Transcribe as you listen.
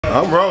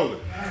I'm rolling.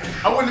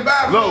 I went to the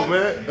bathroom. No,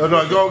 man. Oh,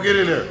 no, go get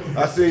in there.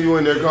 I seen you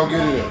in there. Go get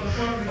in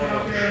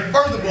there.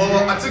 First of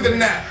all, I took a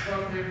nap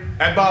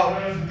at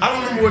about, I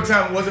don't remember what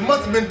time it was. It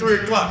must have been 3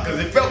 o'clock because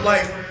it felt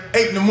like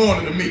 8 in the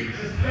morning to me.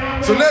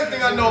 So next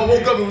thing I know, I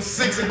woke up, it was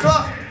 6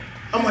 o'clock.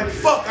 I'm like,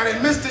 fuck, I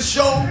didn't miss the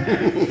show.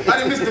 I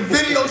didn't miss the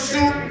video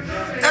shoot.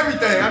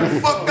 Everything. I done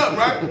fucked up,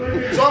 right?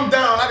 So I'm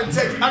down. I didn't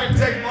text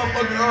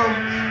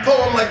motherfucking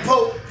Poe. I'm like,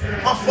 Poe,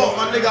 my fault,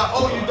 my nigga. I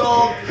owe you,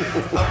 dog.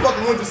 I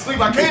fucking went to sleep.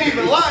 I can't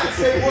even lie and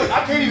say what.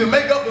 I can't even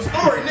make up a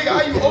story, nigga.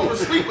 How you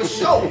oversleep a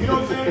show? You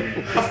know what I'm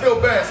saying? I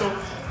feel bad. So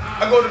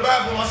I go to the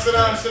bathroom, I sit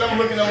down and shit, I'm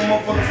looking at my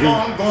motherfucking phone,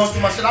 I'm going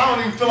through my shit. I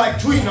don't even feel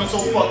like tweeting, I'm so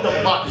fucked up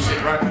about this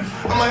shit, right?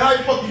 I'm like, how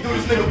you fucking do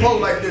this nigga Poe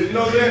like this, you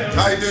know what I'm saying?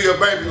 How you do your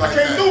baby like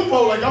that? I can't do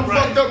Poe like I'm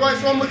fucked up, right?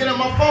 So I'm looking at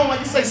my phone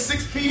like it say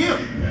 6 p.m.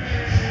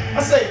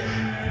 I say,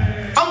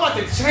 I'm about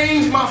to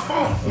change my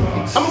phone.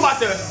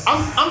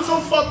 I'm so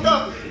fucked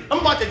up. I'm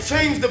about to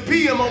change the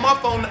PM on my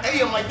phone to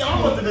AM like that. I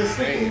must have been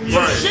sleeping.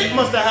 Right. Shit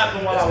must have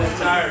happened while I was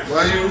tired.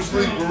 Why you was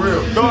sleep for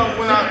real? Dog,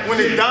 when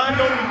it dawned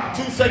on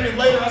me 2 seconds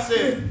later, I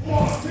said,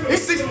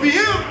 it's 6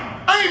 p.m.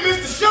 I ain't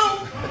missed the show.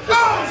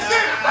 Oh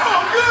shit, oh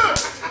I'm good.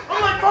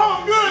 I'm like,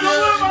 oh I'm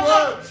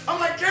good. I'm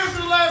like,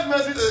 cancel the last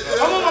message.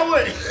 I'm on my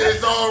way.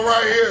 It's all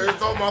right here.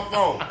 It's on my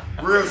phone.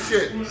 Real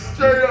shit.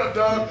 Straight up,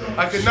 dog.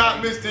 I could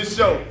not miss this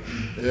show.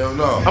 Hell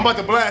no. I'm about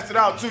to blast it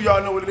out too.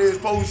 Y'all know what it is.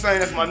 Poe Whosaine,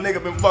 that's my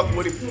nigga. Been fucking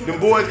with him. Them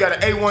boys got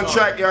an A1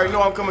 track. Y'all already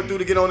know I'm coming through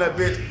to get on that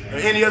bitch. And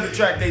any other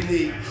track they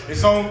need.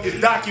 It's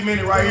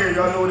documented right here.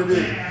 Y'all know what it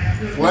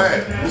is.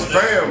 Flat. It's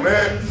fam,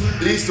 man.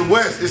 East to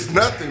west. It's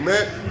nothing,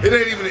 man. It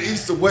ain't even the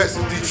east to west.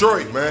 It's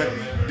Detroit, man.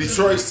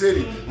 Detroit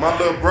City. My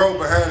little bro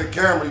behind the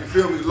camera. You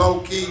feel me? Low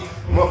key.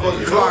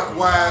 Motherfucking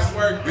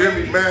clockwise. You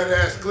hear me? Mad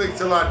ass click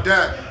till I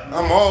die.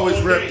 I'm always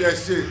rep that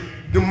shit.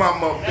 Do my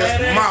motherfucker.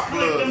 That's my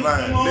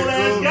bloodline,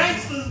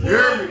 nigga. You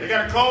hear me? They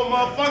got a cold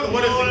motherfucker.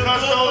 What is it?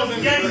 Custos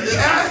and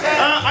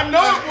I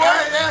know it,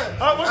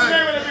 boy. What's the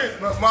name of that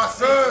bitch?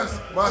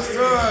 My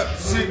son,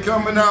 shit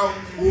coming out.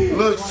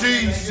 Little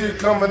cheese shit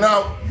coming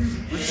out.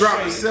 We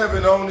dropping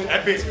 7 on it.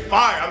 That bitch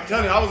fire. I'm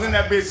telling you, I was in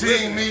that bitch.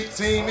 Team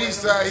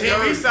Eastside. Team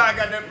Eastside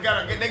got a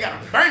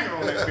banger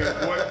on that bitch,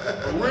 boy.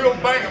 A real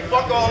banger.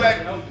 Fuck all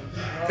that.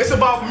 It's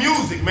about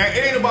music, man.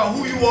 It ain't about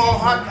who you are,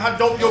 how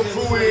dope your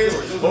crew is,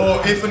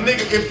 or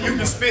if you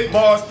can spit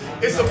bars.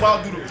 It's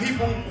about do the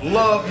people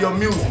love your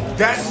music.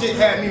 That shit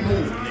had me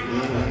moving,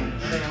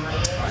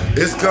 nigga.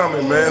 It's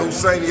coming, man.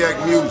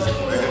 Whosainiac music,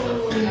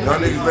 man. Y'all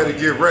niggas better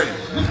get ready.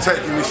 We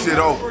taking this shit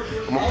over.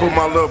 I'm gonna put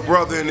my little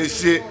brother in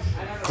this shit.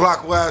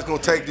 Clockwise gonna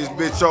take this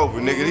bitch over,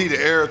 nigga. He the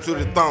heir to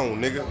the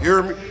throne, nigga. You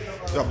hear me?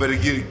 Y'all better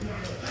get it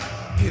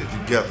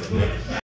together, nigga.